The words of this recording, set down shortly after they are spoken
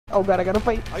Oh god, I gotta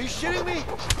fight. Are you shitting me?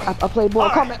 I played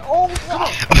Mortal Kombat. Oh, come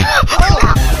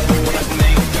on.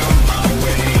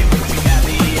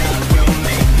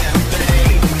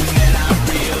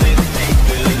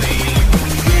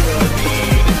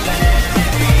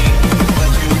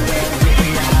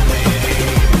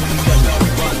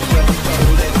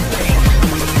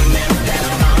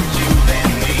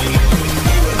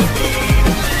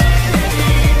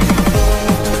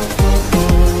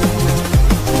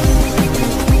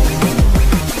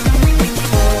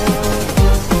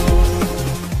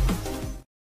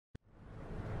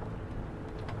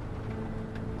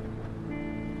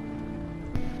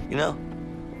 You know,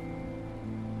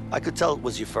 I could tell it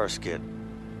was your first kid.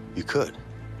 You could?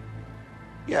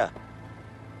 Yeah.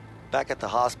 Back at the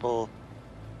hospital,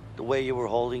 the way you were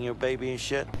holding your baby and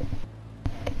shit.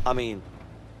 I mean,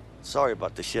 sorry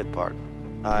about the shit part.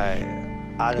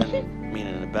 I didn't mean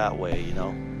it in a bad way, you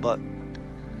know? But,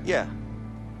 yeah.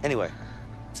 Anyway,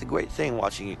 it's a great thing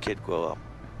watching your kid grow up.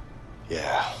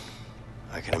 Yeah,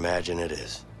 I can imagine it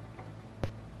is.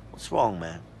 What's wrong,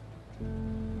 man?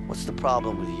 What's the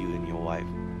problem with you and your wife?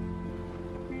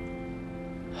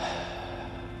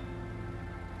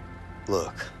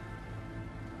 Look.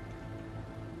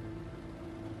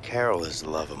 Carol is the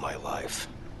love of my life.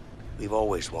 We've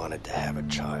always wanted to have a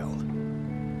child.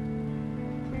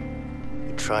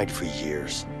 We tried for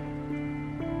years.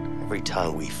 Every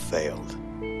time we failed,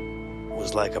 it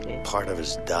was like a part of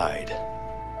us died.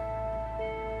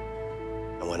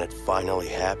 And when it finally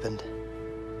happened,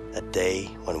 that day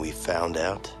when we found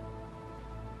out,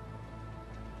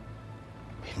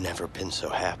 we've never been so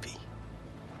happy.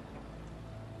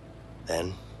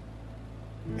 Then,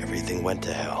 everything went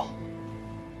to hell.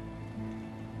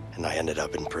 And I ended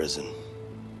up in prison.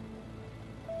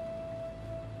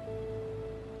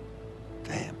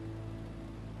 Damn.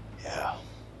 Yeah.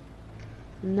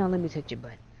 Now let me touch your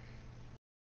butt.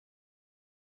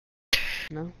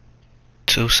 No?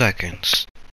 2 seconds.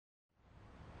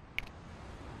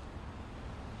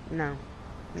 No.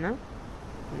 No?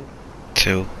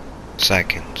 2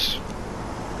 seconds.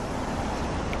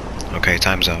 Okay,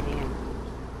 time's up.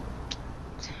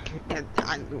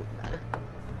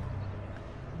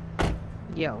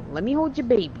 Yo, let me hold your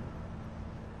baby.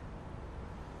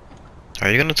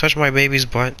 Are you gonna touch my baby's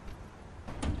butt?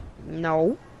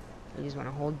 No. I just want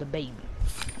to hold the baby.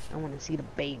 I want to see the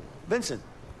baby. Vincent,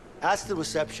 ask the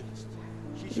receptionist.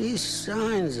 These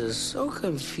signs are so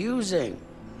confusing.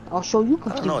 I'll show you I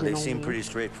confusion. don't know, they old seem man. pretty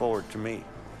straightforward to me.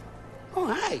 Oh,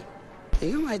 hi. Are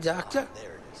you my doctor?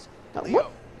 There it is.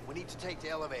 What? We need to take the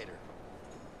elevator.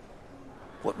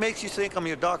 What makes you think I'm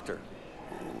your doctor?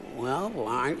 Well,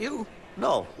 aren't you?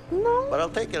 No, No. but I'll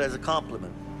take it as a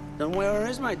compliment. Then where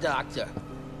is my doctor?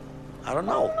 I don't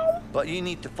know, but you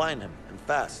need to find him, and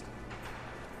fast.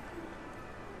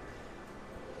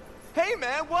 Hey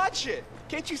man, watch it!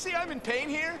 Can't you see I'm in pain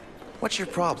here? What's your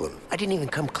problem? I didn't even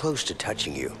come close to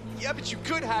touching you. Yeah, but you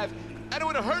could have. And it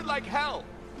would have hurt like hell.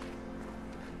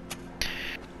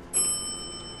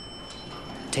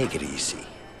 Take it easy.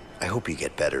 I hope you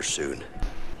get better soon.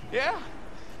 Yeah?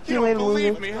 See You you don't later,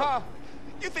 believe loser. me, huh?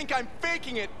 You think I'm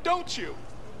faking it, don't you?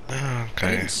 I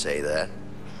Okay. didn't say that.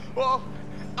 Well,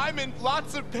 I'm in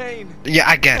lots of pain. Yeah,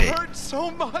 I get It it. hurts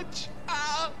so much.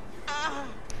 Ah, ah.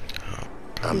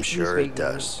 I'm He's sure faking it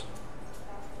does.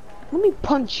 Let me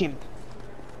punch him.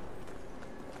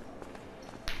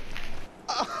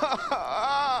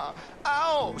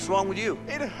 Ow! What's wrong with you?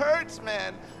 It hurts,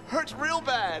 man. Hurts real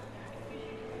bad.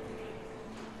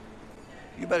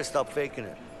 You better stop faking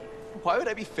it. Why would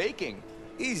I be faking?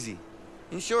 Easy.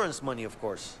 Insurance money, of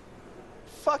course.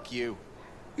 Fuck you.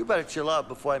 You better chill out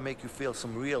before I make you feel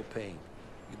some real pain.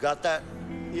 You got that?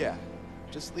 Yeah,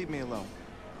 just leave me alone.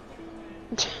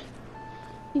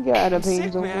 You got a I'm pain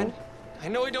sick, so man. far. I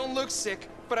know I don't look sick,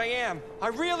 but I am. I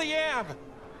really am.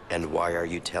 And why are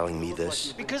you telling me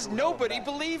this? Because nobody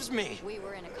believes me. We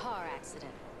were in a car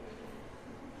accident.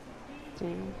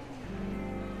 Damn.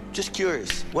 Just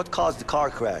curious, what caused the car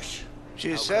crash?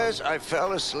 She says I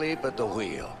fell asleep at the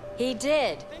wheel. He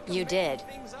did. You did.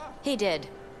 He did.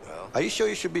 Are you sure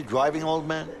you should be driving, old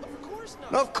man?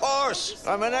 Of course.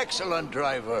 I'm an excellent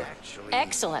driver.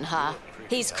 Excellent, huh?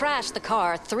 He's crashed the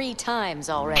car 3 times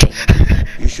already.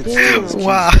 You should steal his keys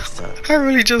Wow. next time. I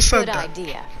really just said Good that.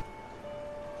 idea.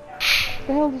 What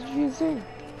the hell did you just say?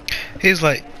 He's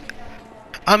like,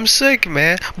 I'm sick,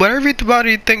 man, but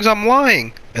everybody thinks I'm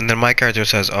lying. And then my character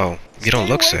says, oh, you don't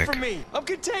look Stay away sick. from me. I'm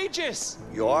contagious.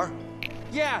 You are?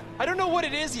 Yeah, I don't know what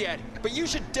it is yet, but you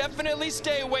should definitely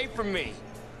stay away from me.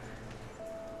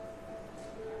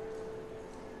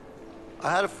 I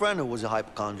had a friend who was a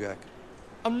hypochondriac.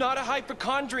 I'm not a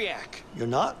hypochondriac. You're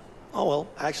not? Oh, well,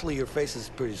 actually, your face is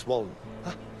pretty swollen.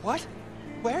 What?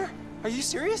 Where? Are you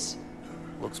serious?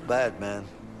 Looks bad, man.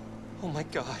 Oh my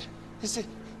god. Is it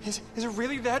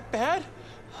really that bad?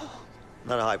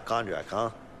 Not a hypochondriac, huh?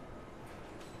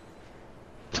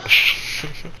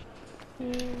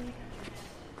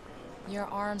 Your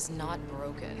arm's not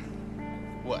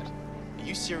broken. What? Are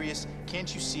you serious?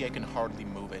 Can't you see I can hardly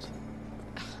move it?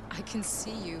 I can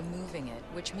see you moving it,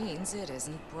 which means it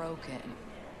isn't broken.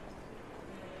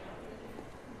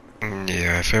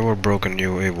 Yeah, if it were broken,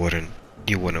 you wouldn't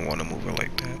want to move it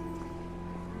like that.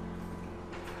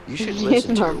 You should It's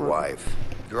listen to not your broken. wife.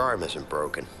 Your arm isn't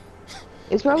broken.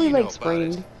 It's probably What do you know like about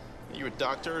it? sprained. Are you a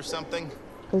doctor or something?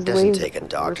 'Cause It the way doesn't his take a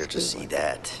doctor wrist to is see like-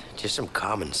 that. Just some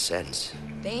common sense.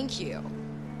 Thank you.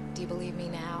 Do you believe me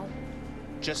now?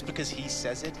 Just because he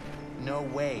says it? No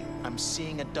way. I'm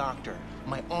seeing a doctor.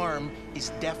 My arm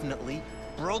is definitely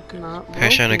broken. Not Hey,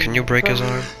 Shannon, broken. can you break his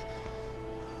arm?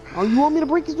 Oh, you want me to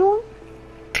break his arm?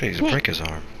 Please, Yeah. break his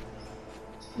arm.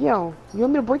 Yo, you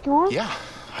want me to break your arm? Yeah,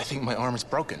 I think my arm is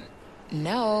broken.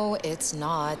 No, it's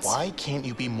not. Why can't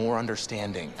you be more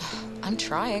understanding? I'm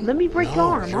trying. Let me break your No,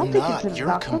 arm. you're I'll take it not. to the You're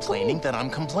doctor. Come complaining on. that I'm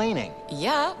complaining.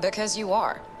 Yeah, because you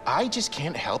are. I just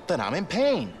can't help that I'm in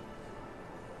pain.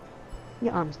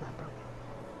 Your arm's not broken.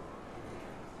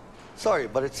 Sorry,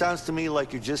 but it sounds to me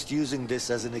like you're just using this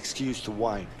as an excuse to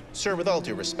whine. Sir, with all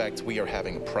due respect, we are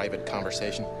having a private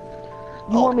conversation.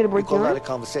 You want me to break call your that arm? a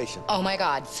conversation? Oh my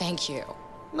god, thank you.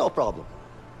 No problem.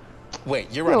 Wait,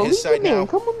 you're Yo, on his leave side me, man. now?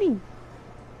 Come with me.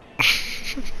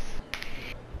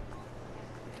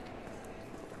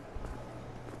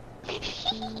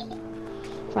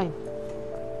 Fine.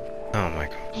 Oh my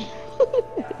god.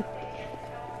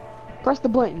 Press the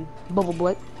button, bubble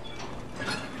butt.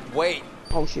 Wait.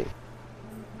 Oh shit.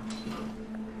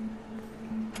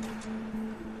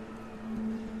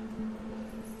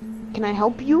 Can I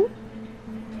help you?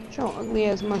 Show ugly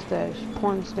ass mustache,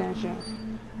 porn stash ass.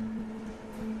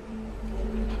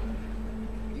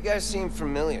 You guys seem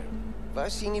familiar. Have I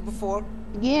seen you before?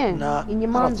 Yeah, Nah, in your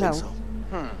I don't mom's think house.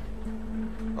 so.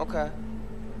 Okay.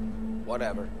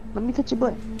 Whatever. Let me touch your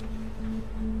butt.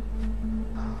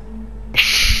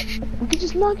 We could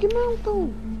just knock him out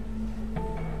though.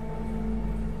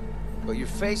 But your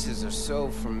faces are so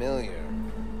familiar.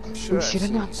 I'm sure I've should've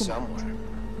seen you knocked him out. somewhere.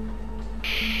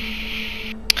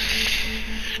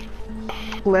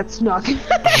 Let's knock him.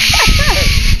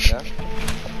 Yeah?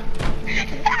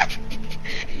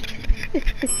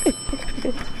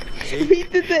 He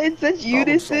did that in such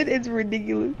unison, solved. it's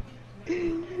ridiculous.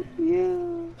 Yeah.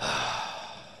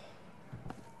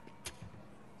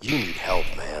 You need help,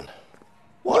 man.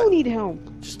 What? You need help.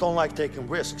 Just don't like taking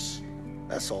risks.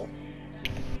 That's all.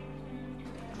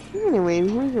 Anyway,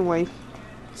 where's your wife?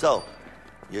 So,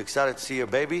 you excited to see your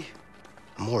baby?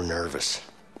 I'm more nervous.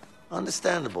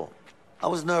 Understandable. I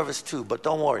was nervous too, but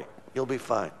don't worry. You'll be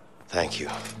fine. Thank you.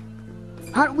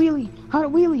 Hot wheelie! Hot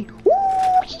wheelie! Woo!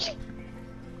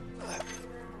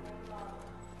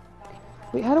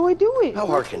 Wait, how do I do it? How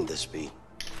hard can this be?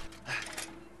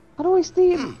 How do I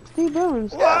stay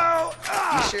balanced? You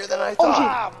sure than I Oh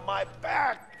thought? shit! My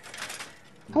back!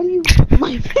 How do you...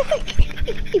 My back!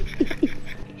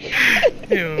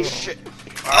 Shit.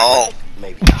 Oh!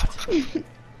 Maybe not.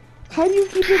 How do you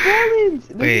keep it balanced?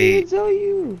 It doesn't Wait. even tell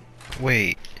you.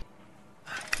 Wait.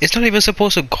 It's not even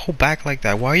supposed to go back like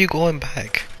that. Why are you going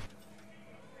back?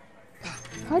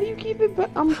 How do you keep it back?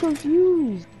 I'm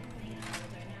confused.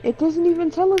 It doesn't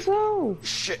even tell us how.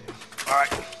 Shit.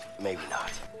 Alright. Maybe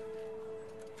not.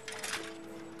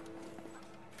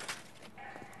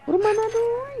 What am I not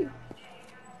doing right?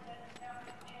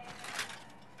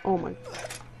 Oh my...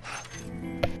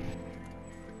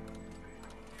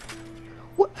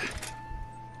 What?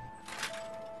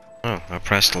 Oh, I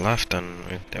pressed left and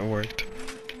it worked.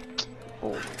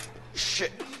 Oh.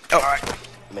 Shit. Alright.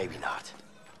 Maybe not.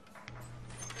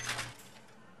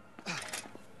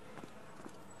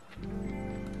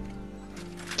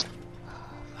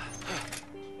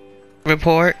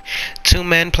 Report. 2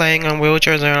 men playing on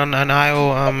wheelchairs are on an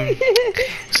aisle,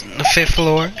 the 5th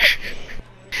floor.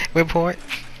 Report.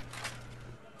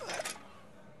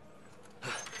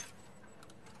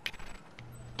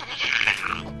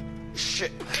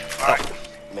 Shit. Alright.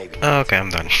 Maybe not. Okay, I'm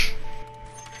done.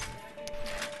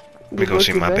 Let me You go broke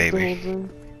see your my back the baby. whole time.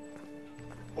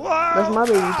 That's my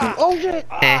baby too. Oh shit!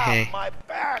 Hey, hey. My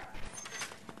back!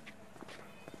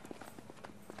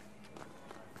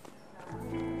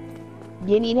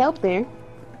 You need help there.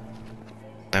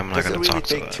 I'm not Does it gonna really talk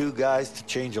to take that. 2 guys to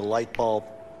change a light bulb?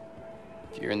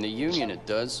 If you're in the union, it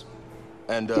does.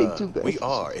 And, Take 2 guys. we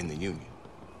are in the union.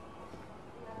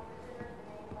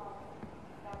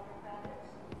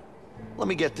 Let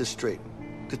me get this straight.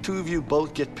 The two of you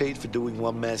both get paid for doing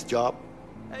one man's job?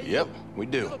 Yep, we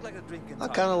do. I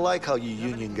kind of like how you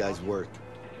union guys work.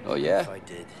 Oh, yeah?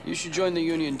 You should join the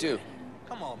union, too.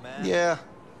 Come on, man. Yeah.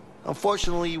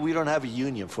 Unfortunately, we don't have a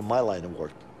union for my line of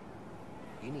work.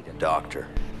 You need a doctor.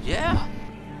 Yeah,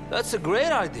 that's a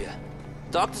great idea.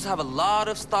 Doctors have a lot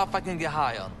of stuff I can get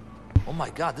high on. Oh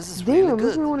my god, this is really Damn, good.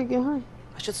 makes me want to get high.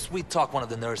 I should sweet talk one of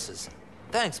the nurses.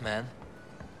 Thanks, man.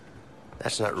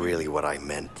 That's not really what I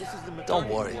meant. Don't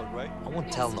worry. I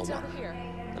won't tell no one.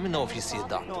 Let me know if you see a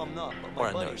doctor. No, I'm not. Or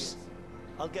a nurse.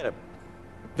 I'll get him.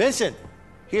 Vincent,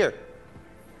 here.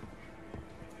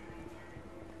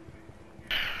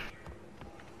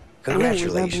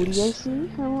 Congratulations.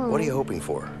 Hello. What are you hoping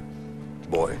for?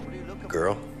 Boy?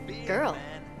 Girl? Girl.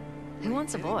 Who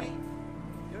wants a boy?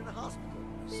 You're in the hospital.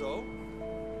 So?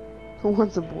 Who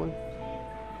wants a boy?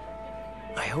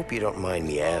 I hope you don't mind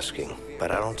me asking,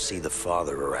 but I don't see the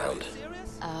father around.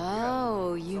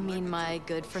 Oh, you mean my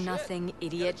good-for-nothing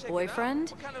idiot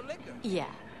boyfriend? Yeah,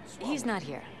 he's not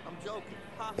here.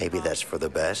 Maybe that's for the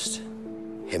best?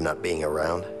 Him not being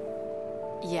around?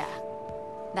 Yeah,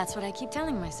 that's what I keep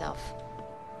telling myself.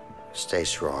 Stay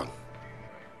strong.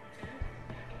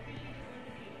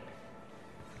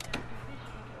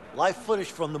 Live footage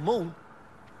from the moon.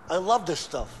 I love this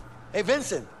stuff. Hey,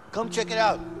 Vincent, come check it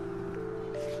out.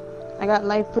 I got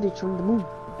live footage from the moon.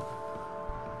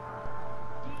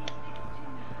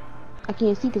 I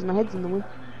can't see because my head's in the way.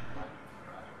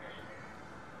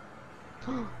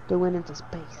 They went into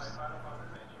space.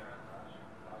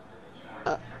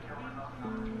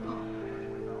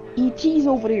 E.T.'s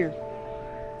over there.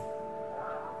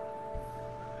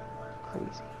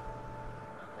 Crazy.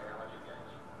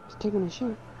 He's taking a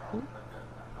shit. Huh?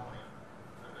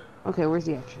 Okay, where's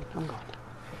the action? I'm gone.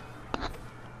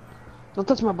 Don't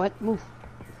touch my butt. Move.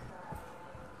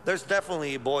 There's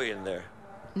definitely a boy in there.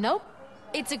 Nope,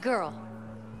 it's a girl.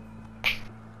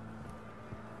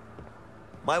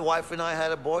 My wife and I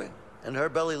had a boy, and her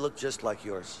belly looked just like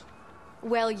yours.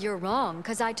 Well, you're wrong,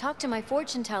 because I talked to my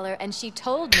fortune teller and she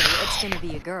told me it's gonna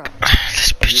be a girl.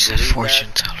 This bitch is a fortune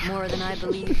teller. More than I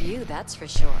believe you, that's for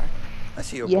sure. I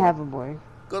see your You boy. have a boy.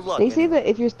 Good luck. They say anyway. that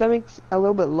if your stomach's a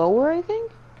little bit lower, I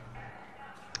think.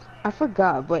 I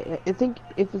forgot, but I think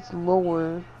if it's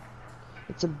lower,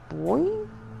 it's a boy.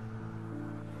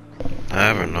 I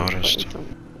haven't noticed.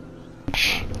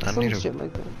 I Some need shit a.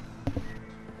 like that.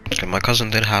 Okay, my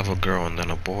cousin did have a girl and then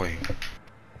a boy.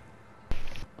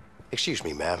 Excuse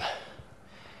me, ma'am.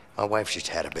 My wife just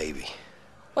had a baby.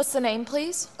 What's the name,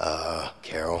 please?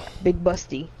 Carol. Big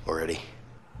Busty. Already?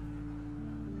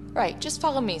 Right, just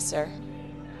follow me, sir.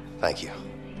 Thank you.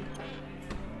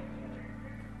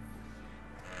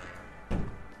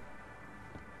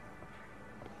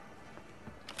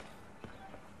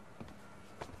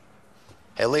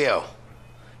 Hey, Leo.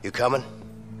 You coming?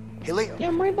 Hey, Leo. Yeah,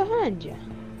 I'm right behind you.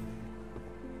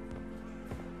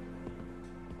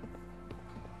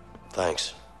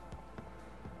 Thanks.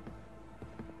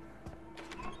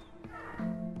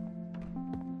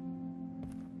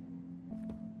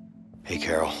 Hey,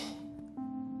 Carol.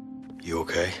 You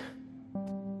okay?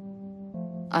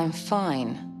 I'm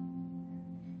fine.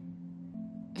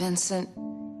 Vincent,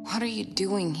 what are you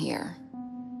doing here?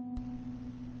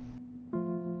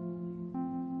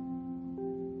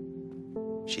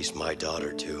 She's my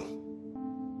daughter, too.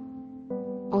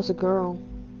 Oh, it's a girl.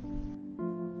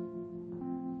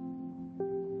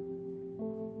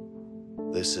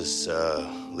 This is,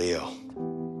 Leo.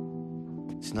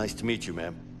 It's nice to meet you,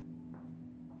 ma'am.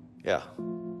 Yeah,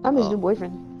 I'm his new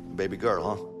boyfriend. baby girl,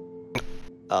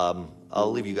 huh?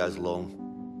 I'll leave you guys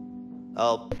alone.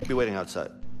 I'll be waiting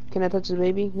outside. Can I touch the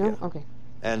baby? No? Yeah. Okay.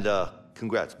 And,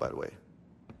 congrats, by the way.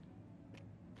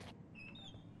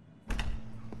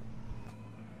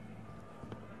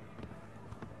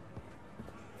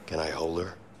 Can I hold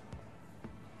her?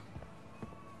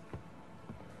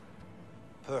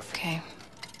 Perfect. Okay.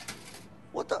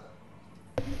 What the?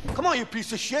 Come on, you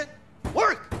piece of shit!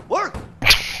 Work! Work!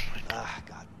 Ah,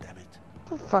 god damn it.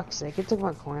 For fuck's sake, it took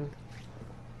my coin.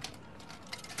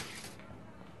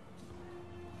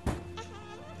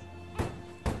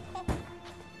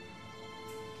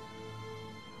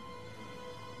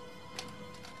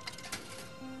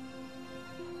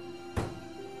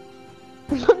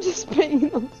 I'm just paying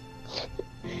them.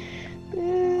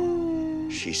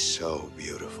 She's so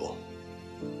beautiful.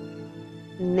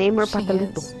 Name her She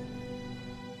Patalito. is.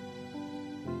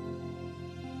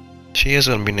 She is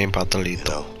gonna be named You Patalito.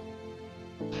 know,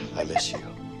 I miss you.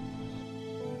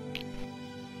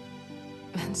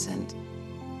 Vincent,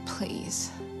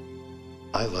 please.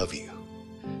 I love you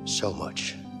so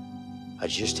much. I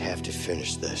just have to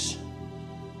finish this.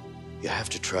 You have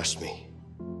to trust me.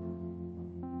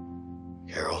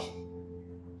 Carol.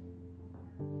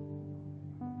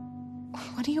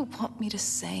 What do you want me to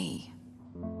say?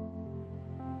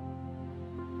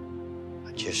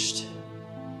 I just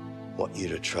want you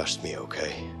to trust me,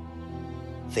 okay?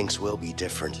 Things will be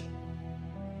different.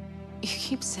 You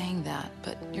keep saying that,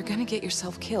 but you're gonna get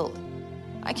yourself killed.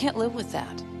 I can't live with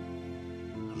that.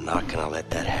 I'm not gonna let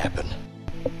that happen.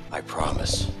 I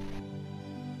promise.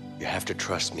 You have to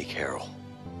trust me, Carol.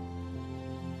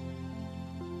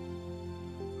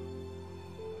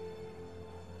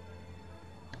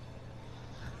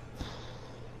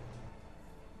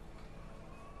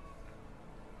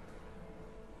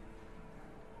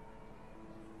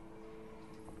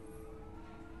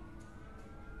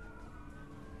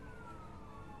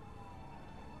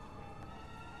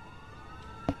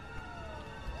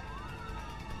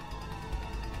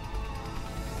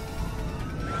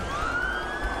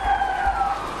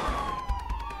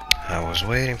 I was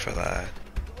waiting for that.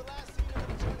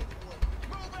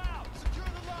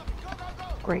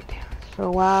 Great.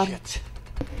 So,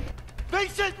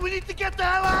 Vincent, we need to get the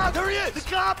hell out! There he is! The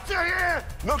cops are here!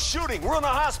 No shooting. We're in the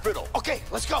hospital. Okay,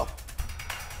 let's go.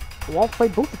 I'll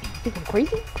fight both of you. Think I'm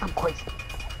crazy? I'm crazy.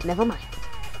 Never mind.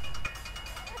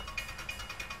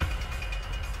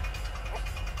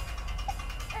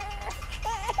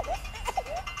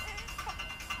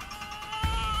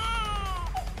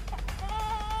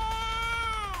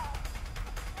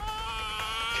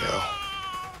 Carol.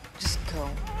 Just go.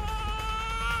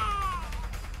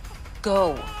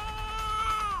 Go.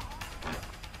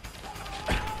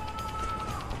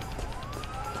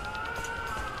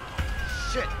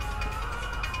 Shit.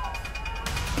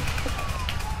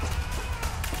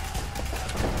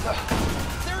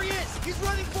 There he is! He's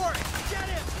running for it! Get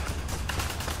him!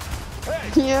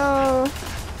 Hey! Yeah.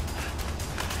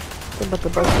 I'm about to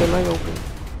bust their leg open.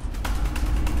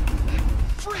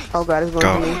 Oh god, it's going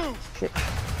to me. Shit.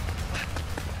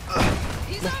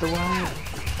 Bust the wide.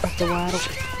 Bust the wide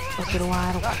open. Bust it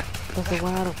wide open. Bust it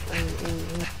wide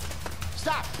open.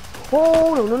 Stop!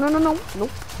 Oh, no, no, no, no, no.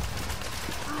 Nope.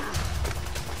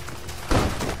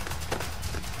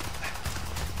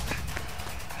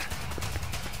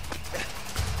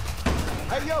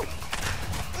 Hey, yo!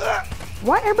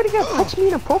 Why everybody gotta touch me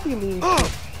inappropriately?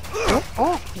 Get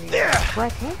off me.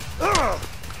 Crackhead.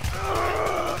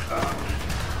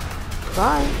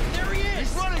 Bye. There he is!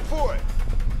 He's running for it!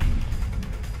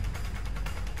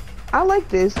 I like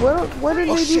this. What did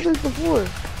they do this before?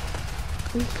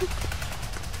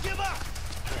 Give up!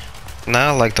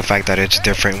 Now I like the fact that it's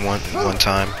different one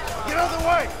time. Get out of the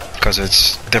way! Because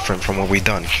it's different from what we've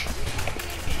done.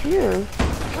 Yeah.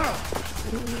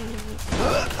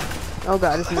 Oh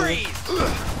god, it's me.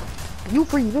 You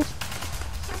freeze this.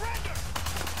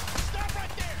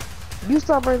 You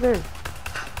stop right there.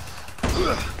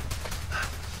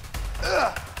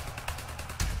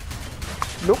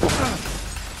 Nope.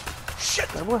 Shit!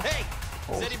 Hey!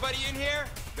 Is anybody in here?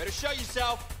 Better show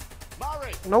yourself.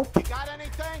 Murray! Nope. You got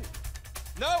anything?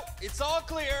 No, it's all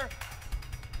clear.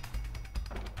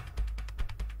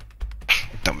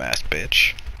 Dumbass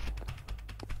bitch.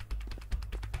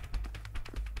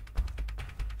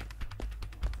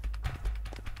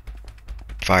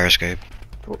 Fire escape.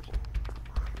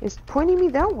 It's pointing me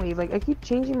that way. Like I keep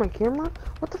changing my camera.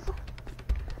 What the fuck?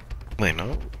 Wait,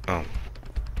 no? Oh.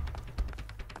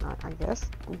 I guess.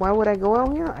 Why would I go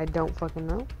out here? I don't fucking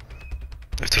know.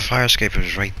 If the fire escape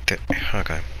is right there.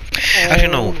 Okay. Actually,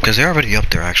 no, because they're already up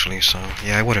there, actually, so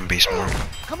yeah, I wouldn't be smart.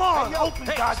 Come on, open,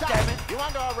 goddammit! You're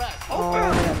under arrest.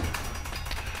 Oh,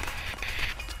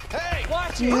 Hey,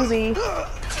 watch Julie.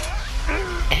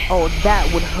 Oh,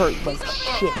 that would hurt like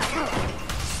shit.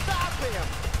 Stop him!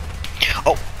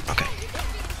 Oh, okay.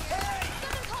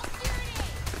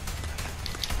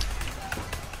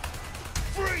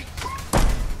 Free!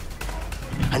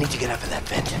 I need to get up in that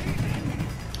vent.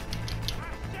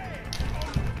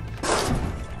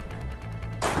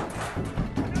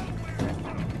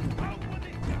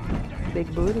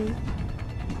 Big booty.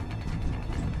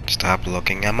 Stop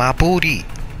looking at my booty.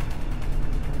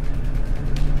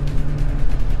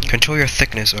 Control your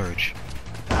thickness urge.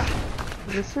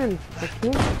 Listen, I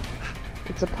can't.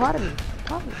 It's a part of me.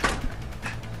 Part of me.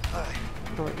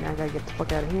 Oh wait, now I gotta get the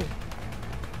fuck out of here.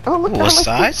 Oh look! What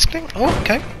size thing? Oh,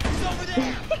 okay.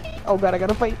 Oh god, I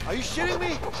gotta fight. Are you shitting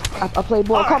me? I play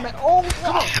Mortal Kombat. Oh!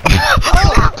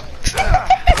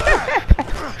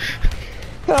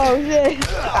 Oh shit!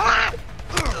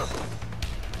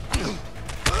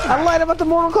 I lied about the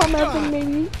Mortal Kombat thing,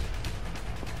 maybe.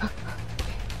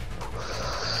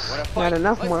 Not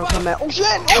enough Mortal Kombat. Oh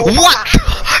shit! What?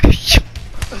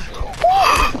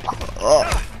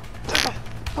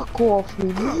 Fuck off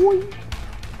me, boy.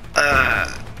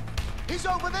 He's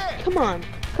over there. Come on.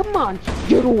 Come on.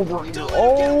 Get over here.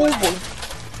 Oh, boy.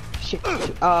 Shit.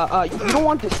 You don't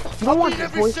want this. You don't want this,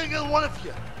 every boy. single one of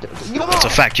you. It's a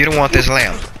fact. You don't want this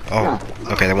lamp. Oh,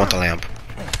 okay. They want the lamp.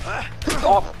 Get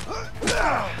off.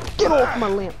 Get off my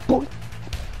lamp, boy.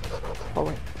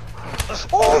 Alright.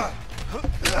 Oh!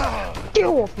 Get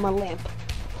off my lamp.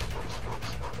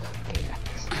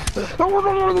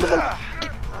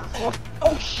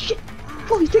 Oh shit!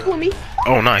 Oh, he's tickling me.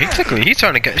 Oh no, he's tickling. He's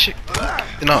trying to get shit.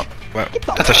 No, well,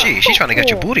 that's a she. She's trying to get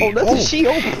your booty. Oh, that's a she.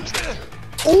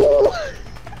 Oh!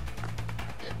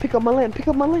 Pick up my lamp. Pick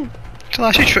up my lamp.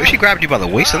 She grabbed you by the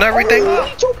waist and everything.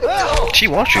 She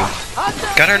wants you.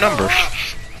 Got her number.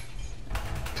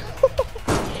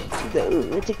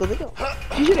 Tickle.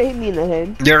 You should have hit me in the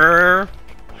head.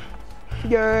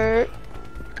 Yeah.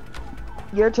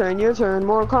 Your turn.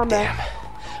 Mortal Kombat. Damn.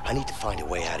 I need to find a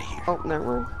way out of here. Oh, never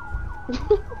mind.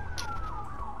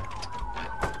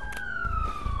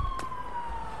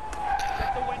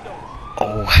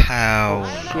 Oh, how?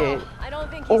 Shit. I don't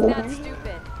think he's that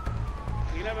stupid.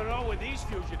 You never know with these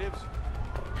fugitives.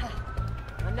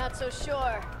 I'm not so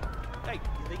sure. Hey,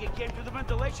 you think it came through the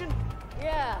ventilation?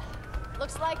 Yeah,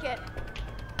 looks like it.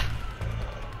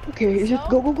 Okay, just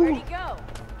go. Where'd he go?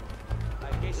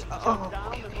 I guess he jumped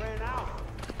down and ran out.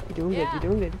 You're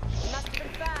doing good. He must have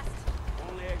been fast.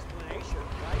 Only explanation,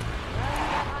 right?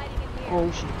 Hiding in here.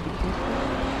 Oh shit.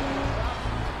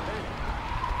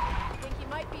 Think he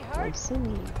might be I hurt? see.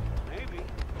 Maybe.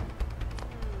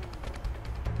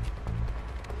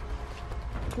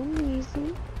 Come easy.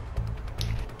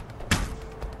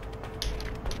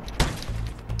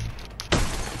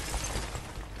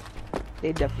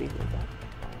 They definitely did that.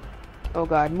 Oh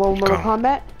god, more Mortal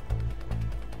Kombat?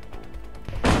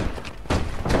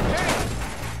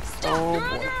 Oh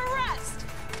boy.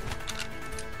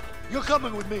 You're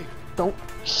coming with me. Don't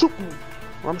shoot me,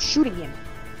 or I'm shooting him.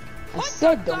 I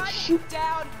said don't shoot.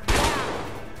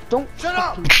 Don't Shut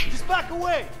up! fucking Just back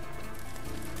away.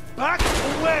 Back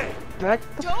away. back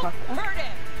the fuck up. Hurt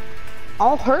him.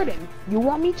 I'll hurt him. You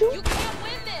want me to? You can't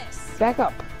win this. Back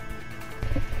up.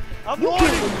 I'm You warning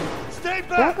can't you. win this. Stay back.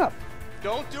 Back up.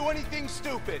 Don't do anything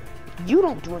stupid. You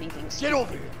don't do anything. Get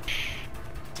over here.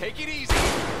 Take it easy.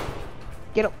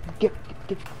 Get up. Get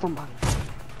from behind.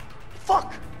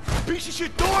 Fuck! Piece of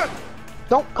shit door!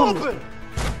 Don't come. Open!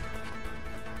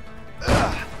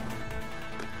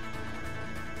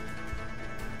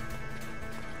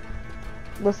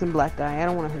 Listen, black guy, I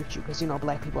don't want to hurt you because you know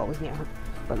black people always get hurt.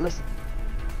 But listen.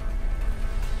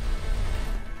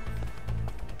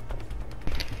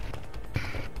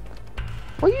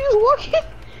 Were you just walking?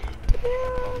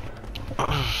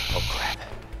 Oh crap.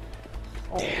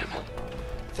 Damn.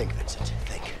 Think, Vincent.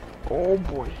 Think. Oh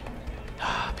boy.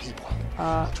 People.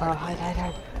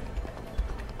 Hide.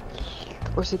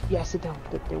 Or sit down.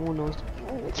 They won't notice.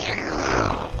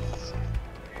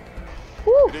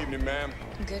 Good evening, ma'am.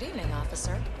 Good evening,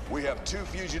 officer. We have 2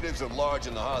 fugitives at large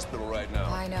in the hospital right now.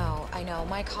 I know.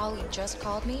 My colleague just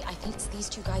called me. I think it's these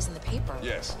 2 guys in the paper.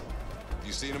 Yes.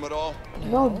 You seen them at all?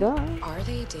 No, duh. Are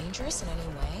they dangerous in any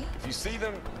way? If you see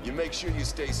them, you make sure you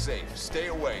stay safe. Stay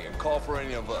away and call for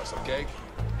any of us, okay?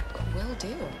 Will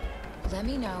do. Let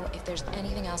me know if there's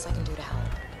anything else I can do to help.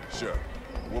 Sure.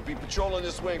 We'll be patrolling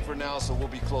this wing for now, so we'll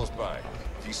be close by.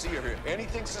 If you see or hear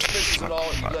anything suspicious at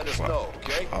all, you let us know,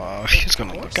 okay? Oh, he's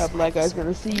gonna look. That black guy's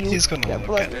gonna see you. He's gonna That look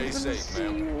black at guy's Stay gonna safe, see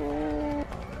ma'am. you.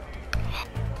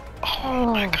 Oh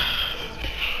my god.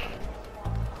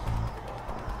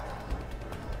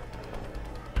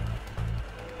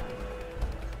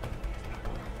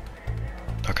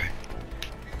 Okay.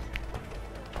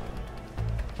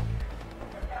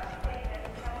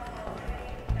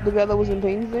 The guy that was in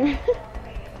pain there.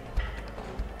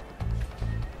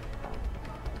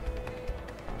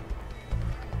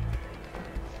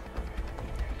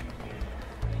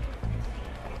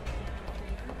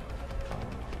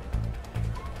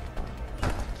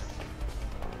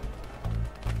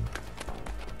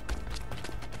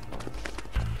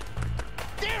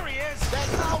 There he is.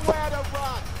 That's nowhere to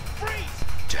run. Freeze.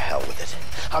 To hell with it.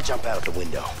 I'll jump out the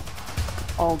window.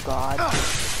 Oh god.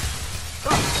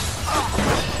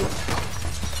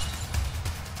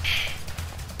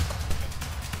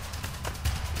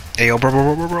 Hey, yo,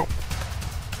 bro.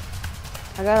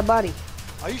 I got a body.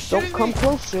 Are you Don't shitting come me?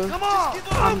 closer. Come on.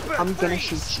 I'm gonna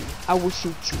shoot you. I will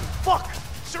shoot you. Fuck.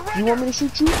 Surrender. You want me to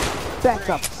shoot you? Back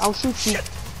up. I'll shoot you.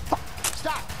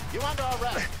 Stop. You're under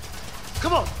arrest.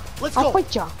 Come on. Let's I'll go.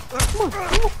 fight ya. Come on.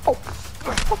 Oh.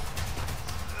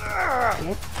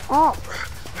 Get off.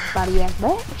 Body ass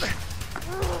bitch.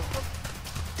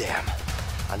 Damn.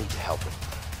 I need to help him.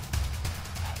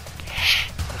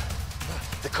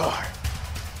 The car.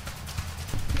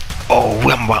 Oh,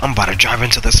 I'm about to drive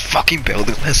into this fucking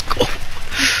building. Let's go.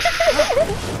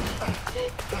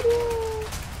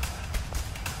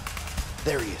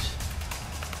 There he is.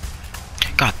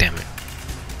 God damn it.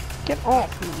 Get off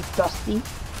me, Dusty.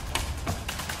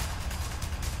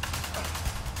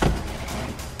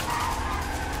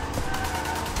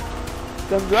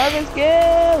 Some driving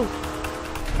skills.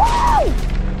 Woo!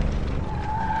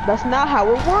 That's not how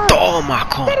it works. Oh my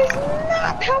god. That is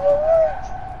not how it works.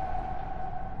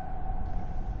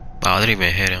 Wow, I didn't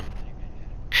even hit him.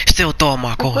 Still throw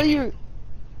my I god.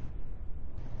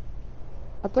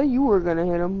 thought you were gonna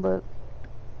hit him, but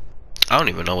I don't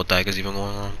even know what the heck is even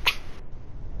going on.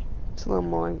 slow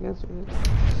mo, I guess.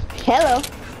 Hello.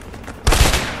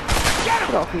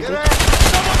 Get off me, bitch.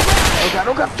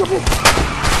 Oh god, jump in.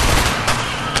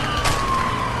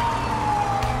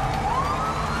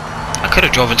 I could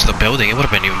have drove into the building. It would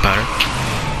have been even better.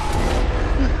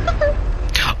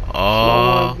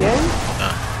 Oh.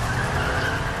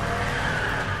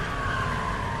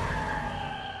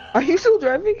 Are you still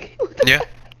driving? Yeah.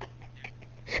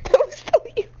 That was still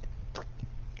you.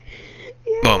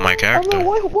 Yeah. Well, my character. I mean,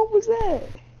 what was that?